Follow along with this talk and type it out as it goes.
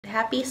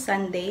Happy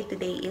Sunday!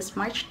 Today is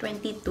March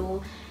 22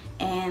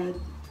 and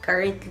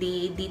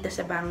currently dito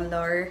sa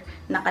Bangalore,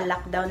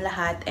 naka-lockdown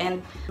lahat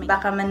and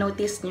baka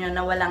ma-notice nyo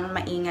na walang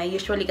maingay.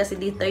 Usually kasi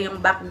dito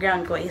yung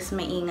background ko is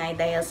maingay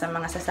dahil sa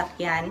mga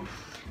sasakyan.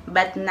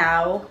 But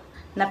now,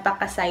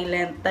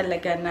 napaka-silent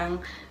talaga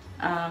ng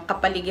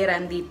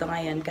kapaligiran dito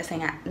ngayon kasi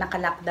nga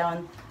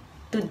naka-lockdown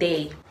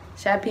today.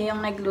 Sabi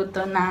yung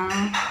nagluto ng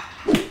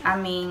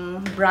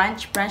aming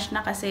brunch. Brunch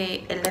na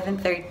kasi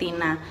 11:30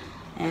 na.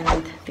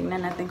 And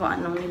tingnan natin kung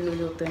anong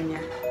niluluto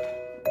niya.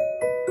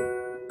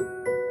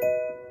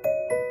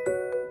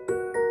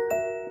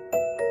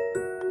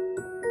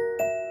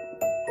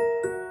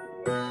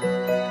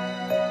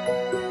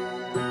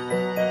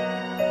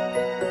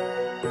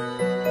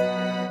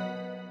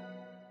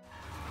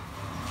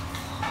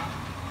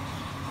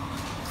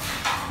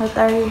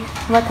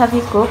 What have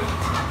you cooked?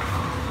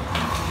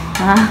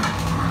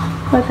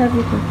 What have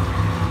you cooked?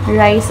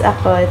 Rice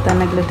ako. Ito,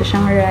 nagluto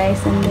siyang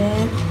rice and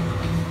then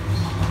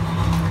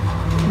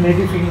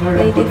lady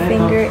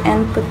finger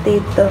and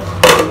potato.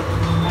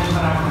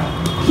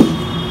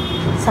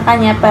 Sa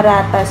kanya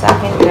parata, sa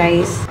akin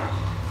rice.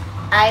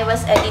 I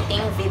was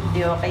editing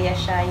video kaya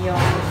siya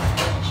yung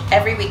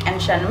every weekend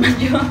siya naman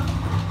yung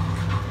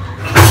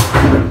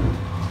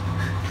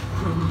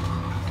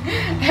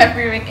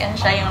every weekend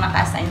siya yung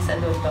naka-assign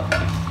sa luto.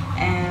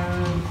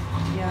 And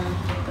yun,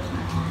 gutom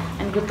na.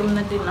 And gutom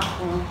na din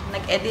ako.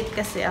 Nag-edit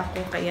kasi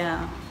ako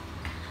kaya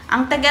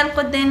ang tagal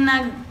ko din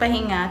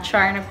nagpahinga,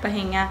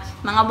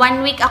 nagpahinga. Mga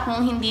 1 week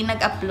akong hindi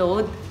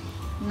nag-upload.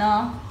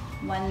 No?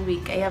 1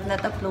 week. I have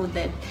not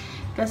uploaded.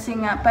 Kasi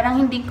nga,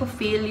 parang hindi ko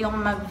feel yung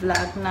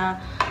mag-vlog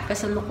na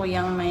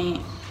kasalukuyang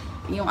may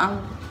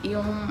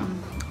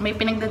may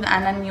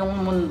pinagdadaanan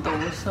yung mundo.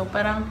 So,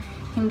 parang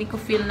hindi ko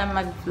feel na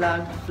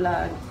mag-vlog.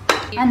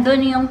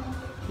 Andun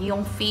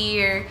yung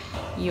fear,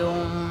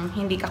 yung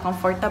hindi ka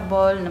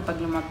comfortable na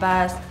pag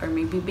lumabas or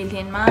may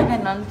bibilhin, mga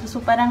ganon. So,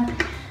 parang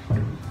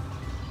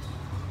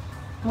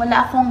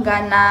wala akong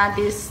gana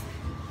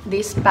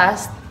this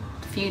past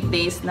few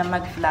days na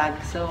mag-vlog.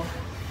 So,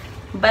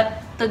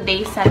 but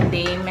today,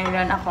 Sunday,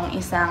 meron akong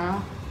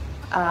isang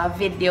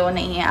video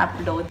na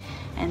i-upload.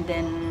 And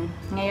then,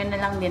 ngayon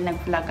na lang din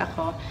nag-vlog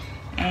ako.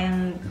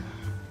 And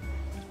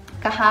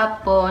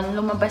kahapon,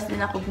 lumabas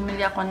din ako,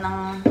 bumili ako ng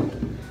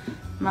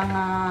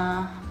mga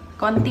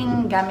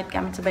konting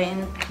gamit-gamit sa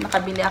bayan.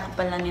 Nakabili ako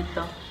pala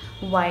nito.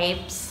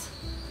 Wipes.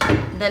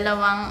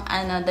 Dalawang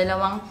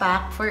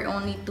pack for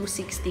only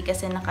 260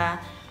 kasi naka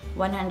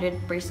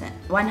 100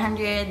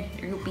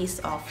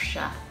 rupees off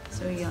siya.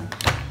 So, yun.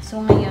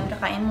 So, ngayon,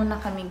 kakain muna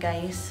kami,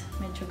 guys.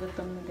 Medyo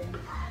gutom na din.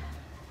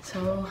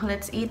 So,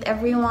 let's eat,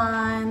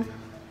 everyone!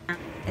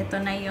 Ito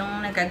na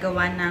yung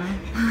nagagawa ng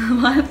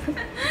what?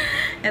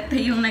 Ito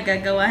yung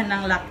nagagawa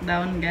ng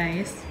lockdown,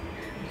 guys.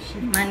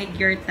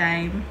 Manicure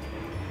time.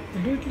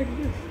 Do it like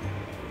this.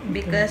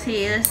 Because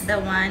he is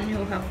the one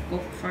who have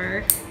cooked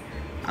for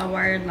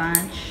our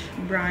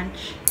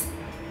brunch.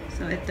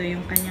 So, ito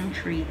yung kanyang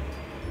treat.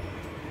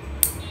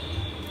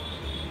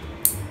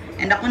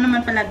 And ako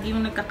naman palagi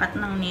yung nagka-cut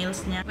ng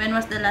nails niya. When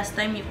was the last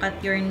time you cut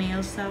your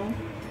nails, so?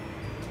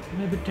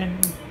 Maybe 2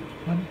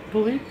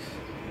 weeks.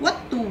 What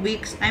 2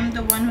 weeks? I'm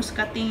the one who's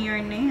cutting your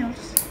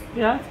nails.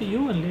 Yeah, for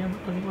you only. I'm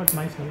not talking about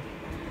myself.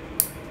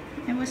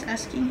 I was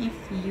asking if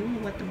you,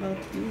 what about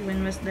you?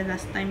 When was the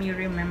last time you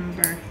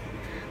remember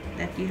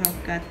that you have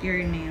cut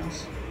your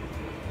nails?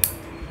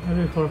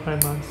 Maybe 4 or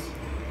 5 months.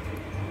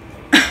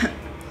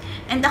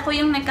 And ako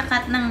yung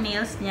nagka-cut ng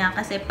nails niya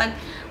kasi pag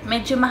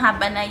medyo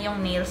mahaba na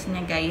yung nails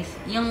niya, guys,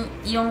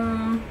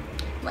 yung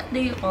what do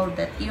you call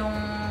that? Yung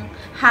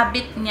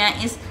habit niya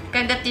is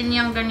kagatin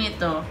yung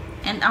ganito.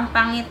 And ang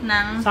pangit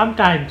ng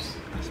sometimes.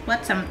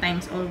 What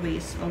sometimes?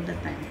 Always, all the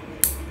time.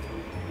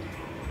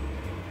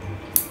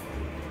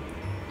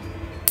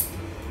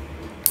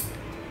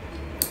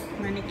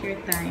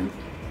 Manicure time.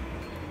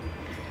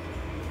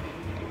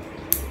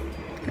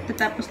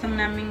 Katatapos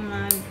lang naming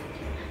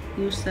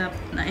mag-usap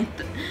na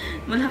ito.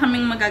 Wala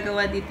kaming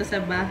magagawa dito sa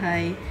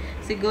bahay.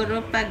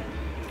 Siguro pag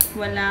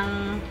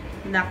walang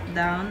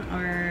lockdown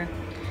or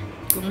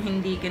kung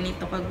hindi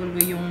ganito kagulo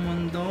yung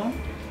mundo,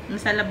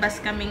 nasa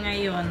labas kami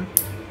ngayon.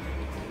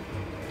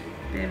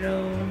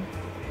 Pero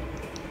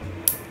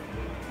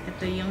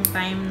ito yung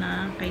time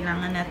na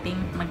kailangan nating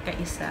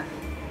magkaisa.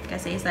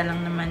 Kasi isa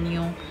lang naman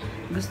yung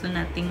gusto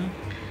nating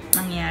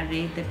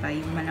mangyari, diba?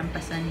 Yung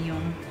malampasan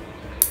yung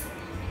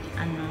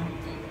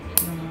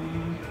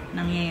yung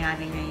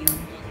nangyayari ngayon.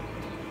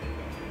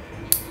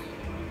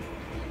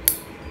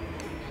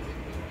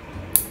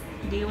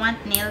 Do you want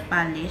nail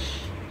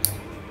polish?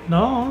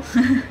 No.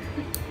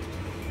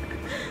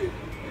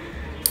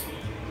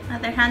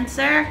 Other hand,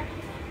 sir.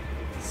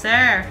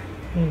 Sir.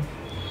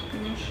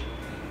 Finish.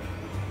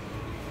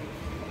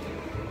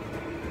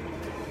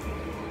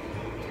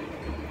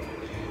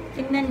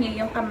 Tignan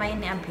niyo yung kamay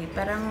ni Abhi.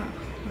 Parang,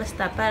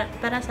 basta,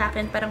 para sa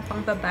akin, parang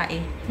pang babae.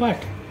 What?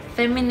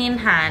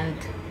 Feminine hand.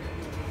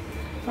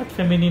 What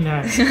feminine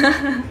hand?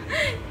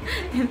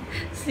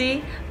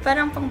 See?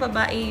 Parang pang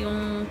babae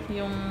yung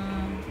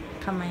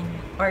kamay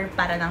niya. Or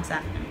para lang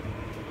sa akin?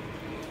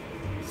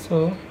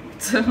 So?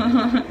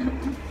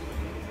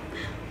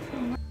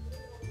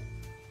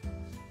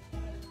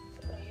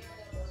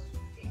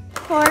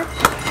 What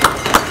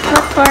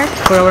for?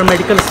 For our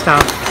medical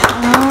staff.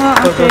 Oh,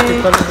 For the okay.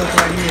 people who are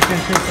providing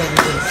essential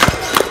services.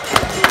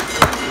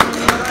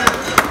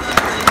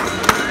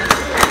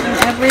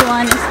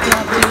 Everyone is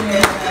clapping.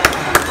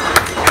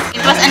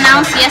 It was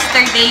announced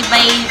yesterday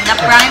by the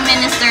Prime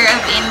Minister of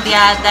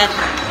India that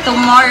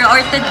tomorrow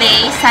or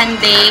today,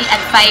 Sunday at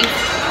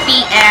 5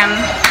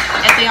 p.m.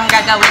 ito yung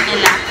gagawin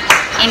nila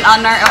in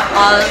honor of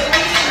all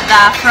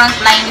the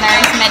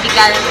frontliners,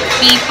 medical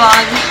people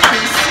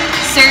who's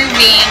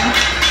serving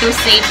to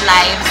save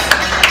lives.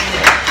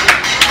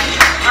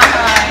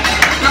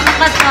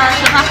 Nakakatawa,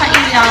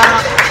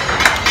 nakakaiyak.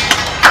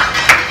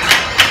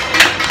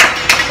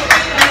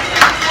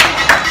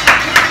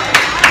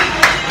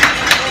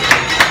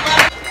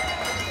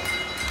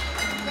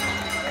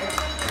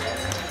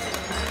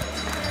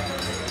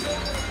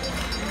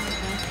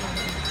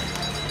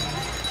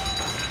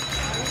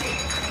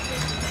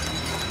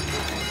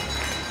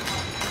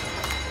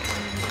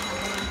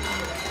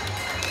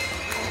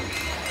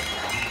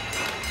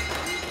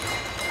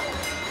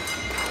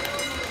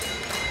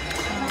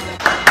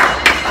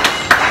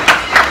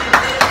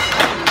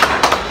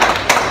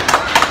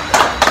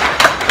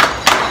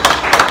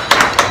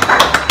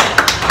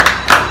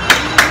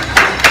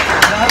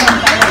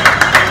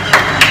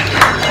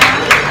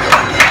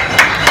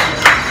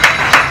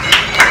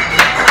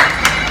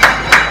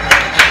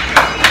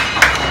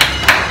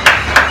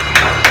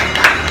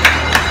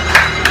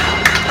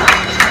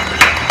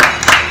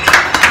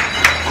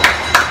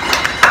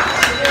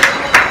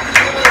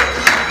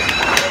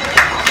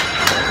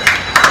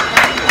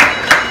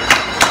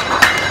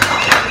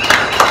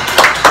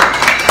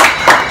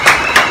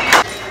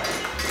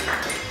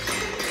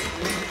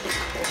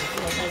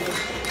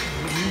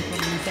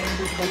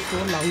 So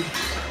loud.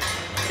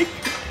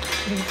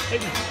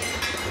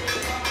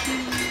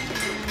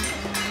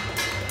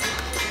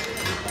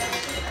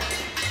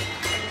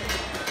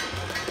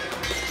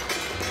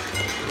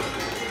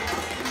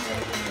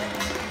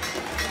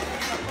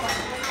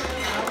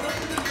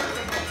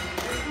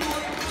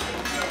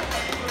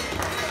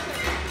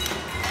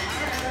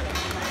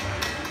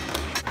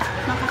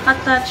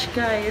 Nakaka-touch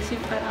guys,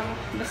 yung parang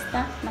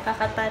basta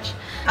nakaka-touch.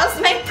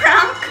 How's my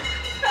prank?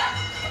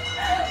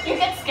 You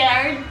get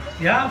scared?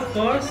 Yeah, of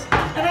course.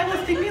 And I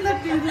was thinking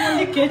that this is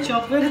only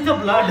ketchup. Where is the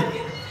blood?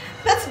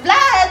 That's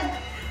blood!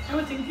 I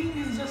was thinking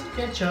it's just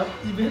ketchup.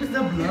 Where is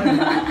the blood?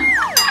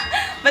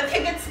 But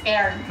you get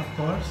scared. Of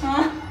course.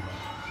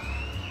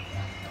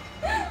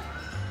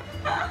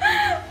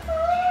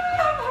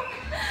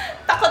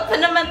 Takot pa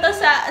naman to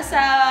sa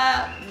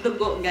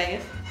dugo,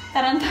 guys.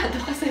 Tarantado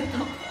kasi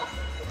to.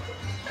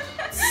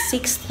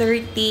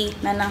 6:30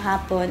 na ng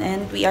hapon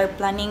and we are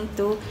planning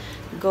to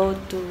go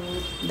to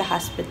the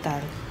hospital.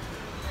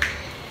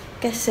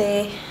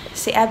 Kasi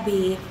si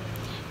Abby,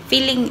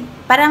 feeling,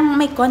 parang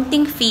may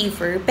konting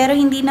fever, pero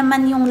hindi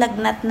naman yung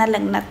lagnat na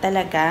lagnat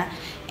talaga.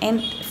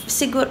 And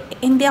siguro,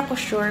 hindi ako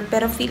sure,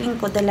 pero feeling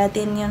ko dala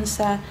din yun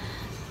sa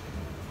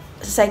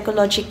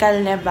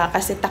psychological na ba,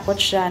 kasi takot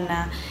siya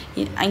na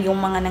yung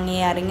mga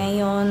nangyayari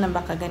ngayon, na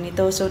baka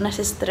ganito. So,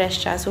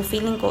 nasi-stress siya. So,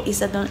 feeling ko,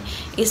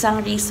 isang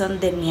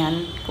reason din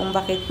yan kung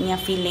bakit niya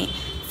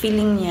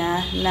feeling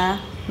niya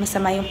na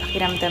masama yung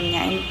pakiramdam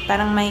niya. And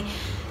parang may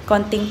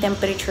konting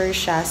temperature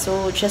siya.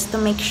 So, just to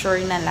make sure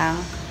na lang,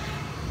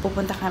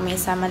 pupunta kami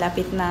sa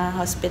malapit na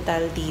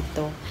hospital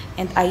dito.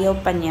 And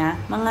ayaw pa niya.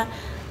 Mga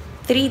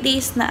 3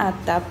 days na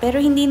ata. Pero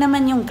hindi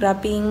naman yung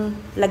grabing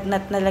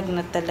lagnat na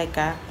lagnat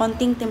talaga.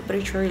 Konting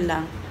temperature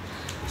lang.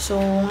 So,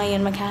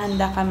 ngayon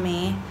maghahanda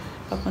kami.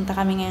 Papunta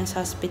kami ngayon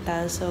sa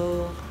hospital.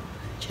 So,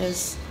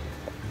 just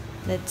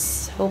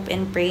let's hope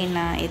and pray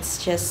na it's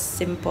just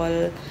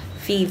simple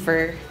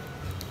fever.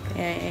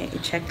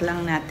 I-check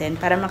lang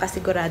natin para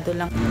makasigurado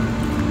lang.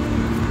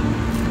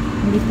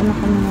 Dito na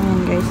kami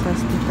ngayon guys sa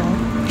hospital.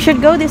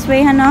 Should go this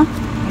way, ano?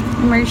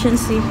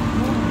 Emergency.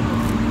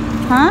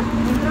 Huh?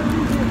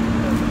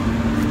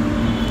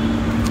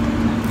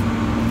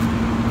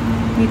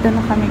 Dito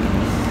na kami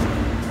guys.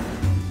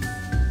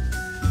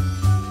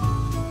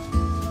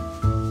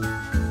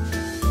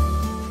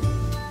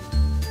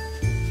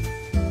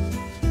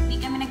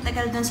 Hindi kami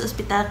nagtagal dun sa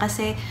ospital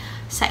kasi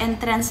sa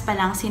entrance pa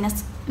lang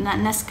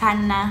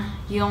na-scan na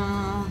yung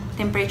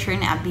temperature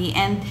ni Abby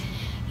and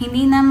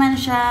hindi naman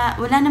siya,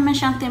 wala naman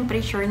siyang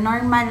temperature,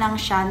 normal lang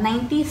siya,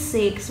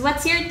 96.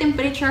 What's your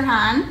temperature,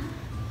 Han?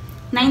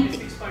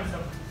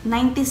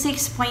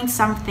 96 point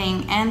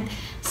something. And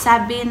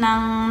sabi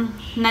ng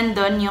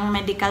nandun, yung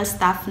medical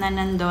staff na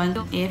nandun,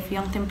 if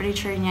yung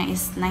temperature niya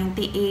is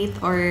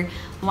 98 or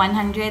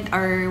 100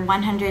 or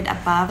 100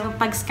 above, so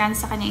pag scan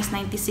sa kanya is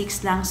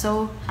 96 lang.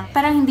 So,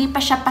 parang hindi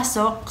pa siya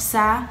pasok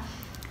sa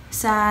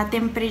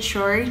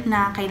temperature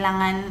na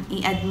kailangan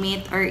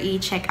i-admit or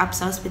i-check up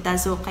sa hospital.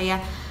 So, kaya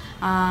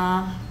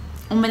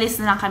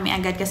umalis na lang kami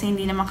agad kasi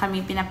hindi naman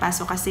kami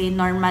pinapasok kasi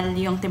normal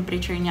yung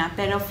temperature niya.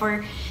 Pero for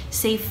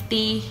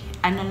safety,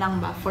 ano lang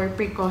ba, for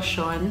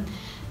precaution,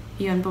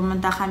 yun,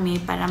 pumunta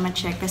kami para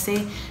ma-check.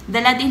 Kasi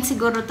dala din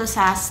siguro to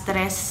sa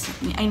stress.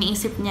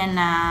 Iniisip niya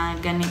na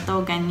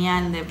ganito,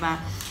 ganyan,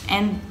 diba?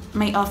 And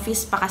may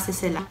office pa kasi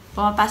sila.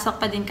 Pumapasok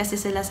pa din kasi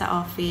sila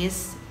sa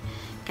office.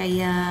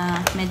 Kaya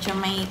medyo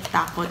may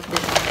takot,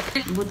 diba?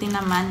 Buti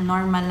naman,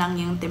 normal lang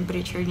yung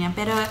temperature niya.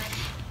 Pero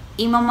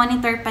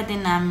i-monitor pa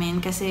din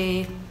namin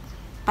kasi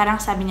parang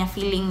sabi niya,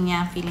 feeling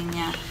niya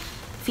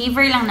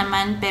fever lang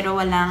naman pero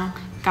walang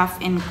cough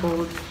and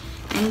cold.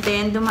 And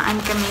then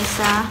dumaan kami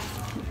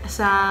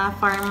sa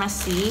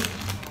pharmacy.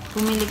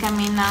 Bumili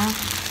kami ng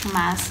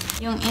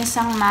mask. Yung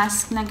isang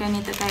mask na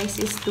ganito guys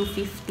is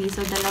 250.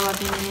 So dalawa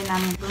pinili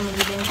namin.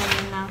 Bumili din kami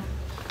ng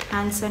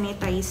hand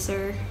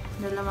sanitizer.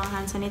 Dalawang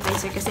hand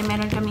sanitizer kasi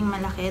meron kaming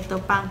malaki. Ito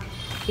pang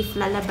if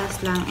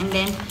lalabas lang. And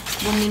then,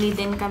 bumili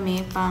din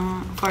kami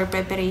for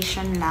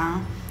preparation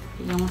lang.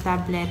 Yung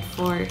tablet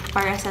for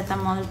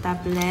paracetamol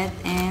tablet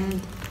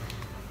and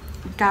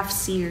cough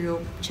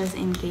syrup. Just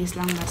in case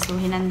lang ba. So,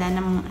 hinanda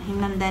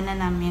na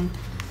namin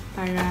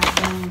para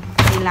kung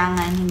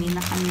kailangan, hindi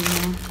na kami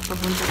yung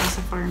papunta pa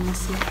sa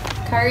pharmacy.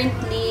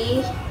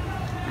 Currently,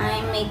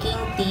 I'm making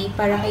tea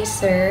para kay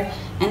sir.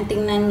 And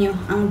tingnan nyo,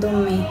 ang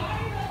dumi.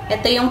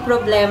 Ito yung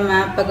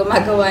problema pag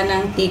gumagawa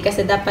ng tea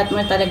kasi dapat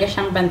mo talaga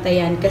siyang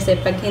bantayan kasi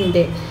pag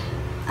hindi,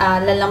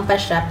 lalampas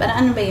siya. Para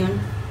ano ba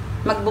yun?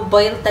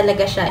 Magbo-boil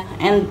talaga siya.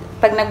 And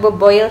pag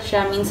nagbo-boil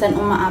siya, minsan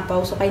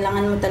umaapaw. So,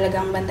 kailangan mo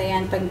talagang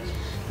bantayan pag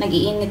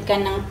nag-iinit ka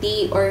ng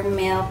tea or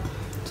milk.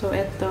 So,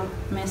 ito,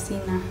 messy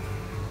na.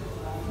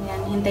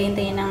 Yan,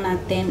 hintayin-tayin lang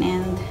natin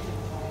and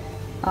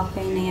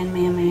okay na yan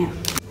maya-maya.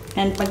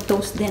 And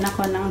pag-toast din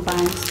ako ng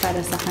buns para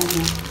sa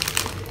kanya.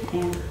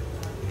 Ayan.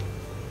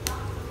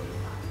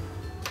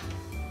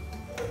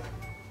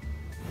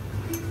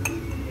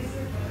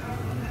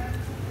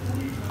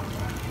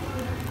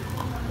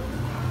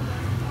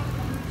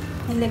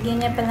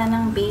 Nilagyan niya pala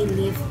ng bay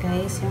leaf,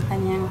 guys, yung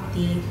kanyang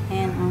tea.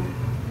 Ayan, oh.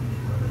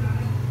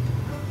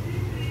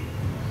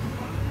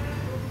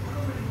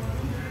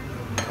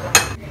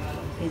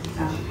 Wait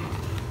lang.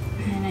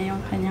 Ayan na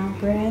yung kanyang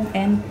bread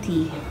and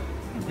tea.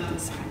 Ito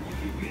sa kanya.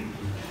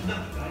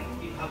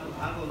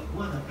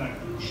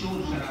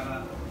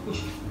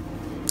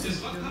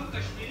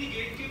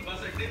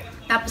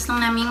 Tapos lang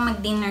namin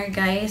mag-dinner,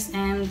 guys,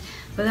 and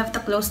we'll have to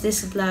close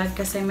this vlog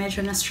kasi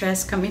medyo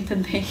na-stress kami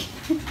today.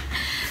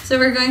 So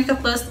we're going to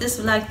close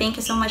this vlog.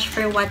 Thank you so much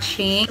for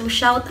watching. So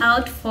shout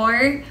out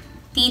for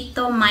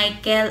Tito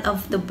Michael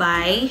of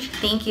Dubai.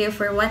 Thank you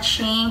for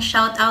watching.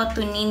 Shout out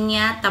to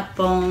Ninya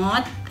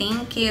Tapongot.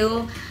 Thank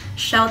you.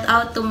 Shout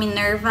out to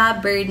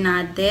Minerva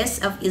Bernades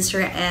of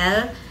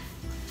Israel.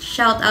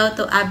 Shout out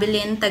to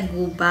Abilin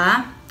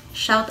Taguba.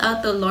 Shout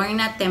out to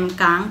Lorna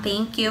Temkang.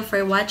 Thank you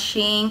for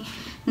watching.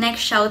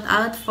 Next shout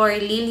out for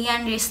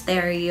Lilian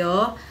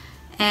Risterio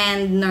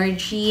and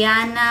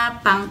Norgiana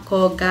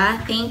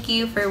Pangkoga. Thank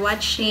you for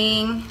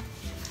watching.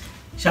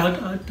 Shout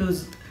out to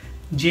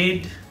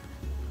Jade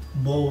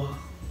Bawa.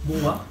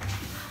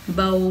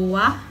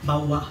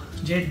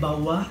 Jade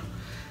Bawa.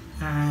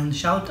 And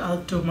shout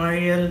out to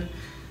Mariel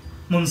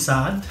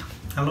Munsad.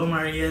 Hello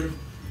Mariel.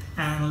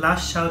 And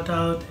last shout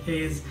out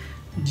is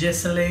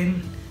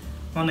Jesseline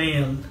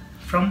O'Neill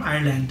from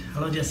Ireland.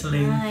 Hello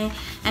Jesseline. Hi.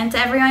 And to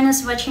everyone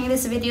who's watching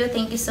this video,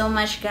 thank you so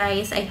much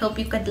guys. I hope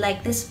you could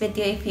like this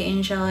video if you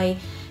enjoy.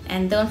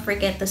 And don't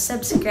forget to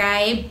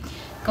subscribe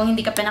kung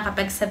hindi ka pa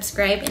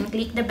nakapag-subscribe, and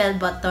click the bell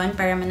button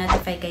para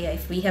ma-notify kayo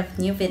if we have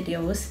new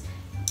videos.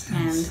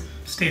 And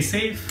stay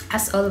safe.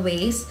 As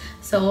always.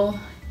 So,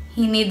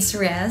 he needs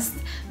rest.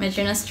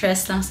 Medyo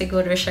na-stress lang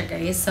siguro siya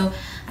guys. So,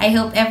 I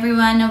hope every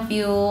one of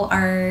you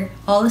are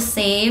all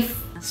safe.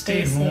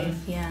 Stay safe. home.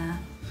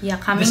 Yeah,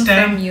 coming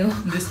from you.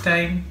 This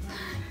time,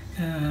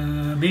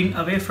 being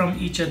away from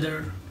each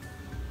other,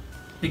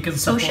 we can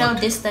support. Social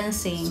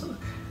distancing. So,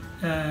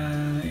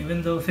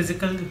 even though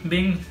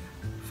being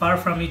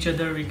far from each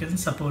other, we can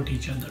support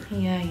each other.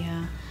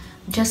 Yeah.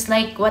 Just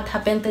like what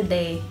happened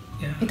today.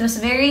 Yeah. It was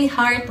very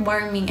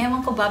heartwarming.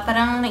 Ewan ko ba,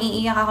 parang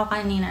naiiyak ako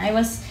kanina. I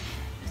was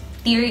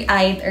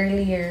teary-eyed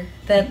earlier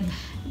that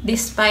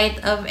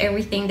despite of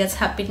everything that's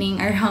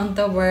happening around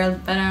the world,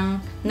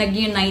 parang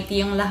nag-unite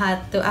yung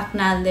lahat to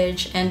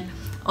acknowledge and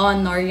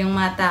honor yung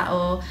mga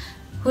tao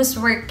who's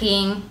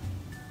working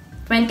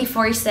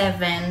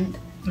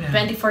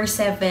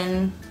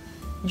 24/7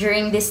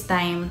 during this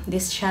time,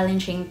 this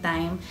challenging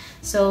time.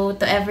 So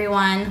to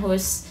everyone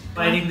who's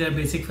providing their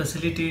basic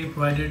facility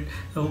provided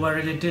who are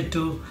related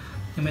to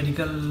the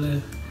medical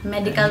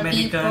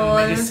people,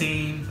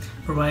 medicine,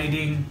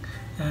 providing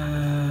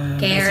care,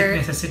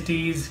 basic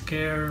necessities,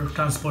 care,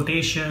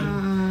 transportation,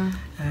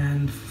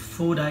 and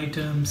food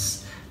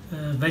items,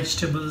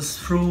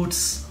 vegetables,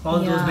 fruits,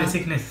 all those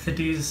basic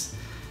necessities.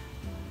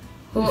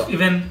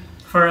 Even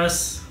for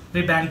us,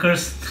 we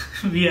bankers,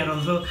 we are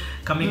also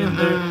coming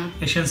under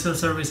essential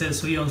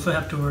services. We also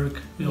have to work.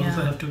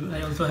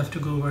 I also have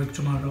to go work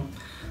tomorrow.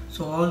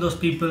 So all those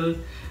people,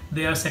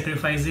 they are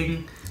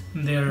sacrificing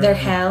their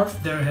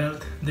health, their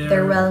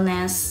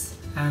wellness,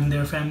 and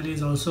their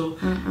families also.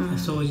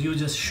 So you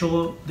just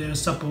show their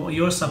support,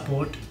 you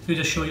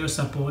just show your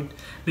support,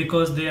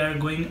 because they are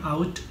going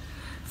out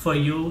for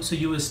you, so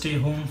you will stay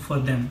home for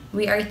them.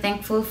 We are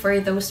thankful for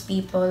those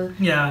people.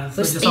 Yeah,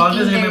 so just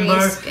always remember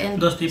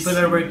those people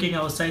are working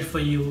outside for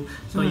you,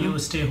 so you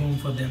stay home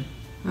for them.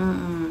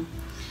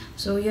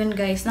 So yun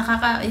guys,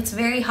 it's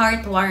very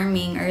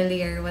heartwarming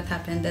earlier what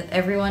happened, that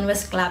everyone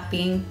was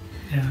clapping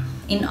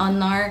in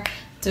honor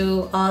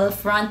to all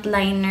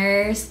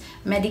frontliners,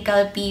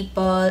 medical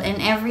people, and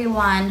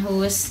everyone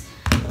who's,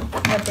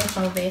 what they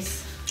call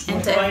this? And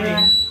to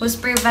everyone who's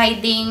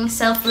providing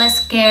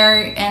selfless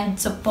care and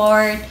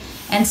support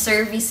and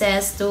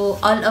services to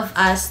all of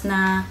us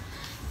na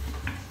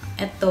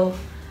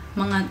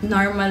mga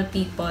normal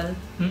people.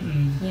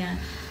 Yeah.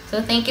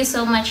 So thank you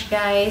so much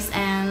guys,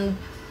 and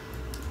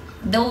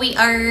though we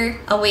are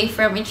away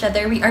from each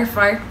other, we are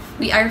far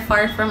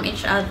from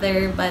each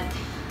other, but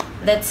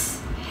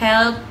let's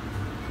help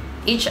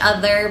each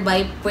other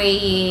by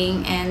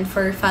praying and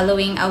for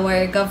following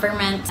our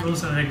government rules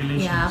and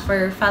regulations. Yeah,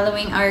 for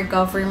following our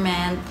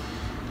government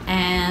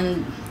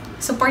and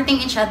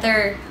supporting each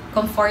other,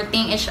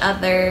 comforting each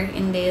other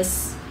in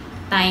this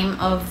time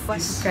of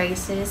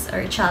crisis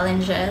or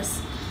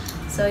challenges.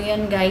 So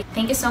yun guys,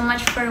 thank you so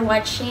much for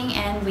watching,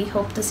 and we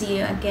hope to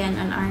see you again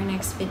on our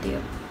next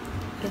video.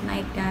 Good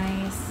night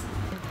guys.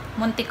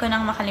 Muntik ko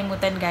nang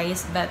makalimutan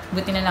guys, but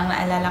buti na lang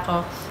naalala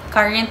ko.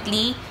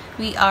 Currently,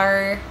 we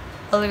are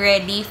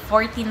already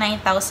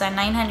 49,990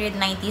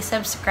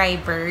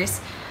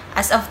 subscribers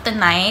as of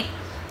tonight,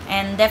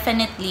 and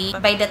definitely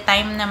by the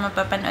time na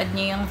mapapanood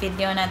nyo yung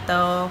video na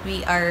to,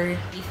 we are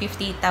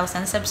 50,000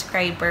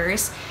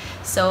 subscribers.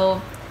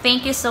 So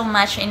thank you so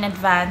much in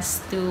advance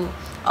to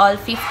all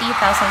 50,000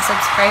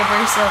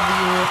 subscribers of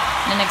you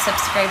na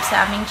nag-subscribe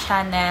sa aming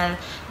channel,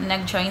 na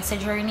nag-join sa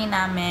journey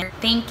namin.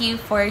 Thank you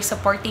for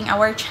supporting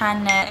our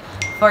channel,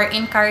 for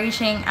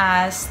encouraging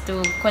us to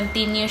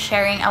continue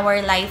sharing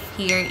our life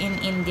here in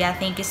India.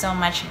 Thank you so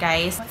much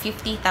guys.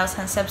 50,000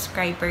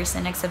 subscribers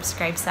na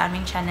nag-subscribe sa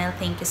aming channel.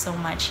 Thank you so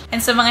much.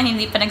 And sa mga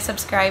hindi pa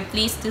nag-subscribe,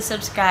 please do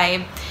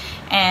subscribe.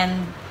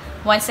 And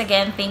once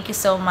again, thank you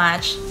so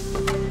much.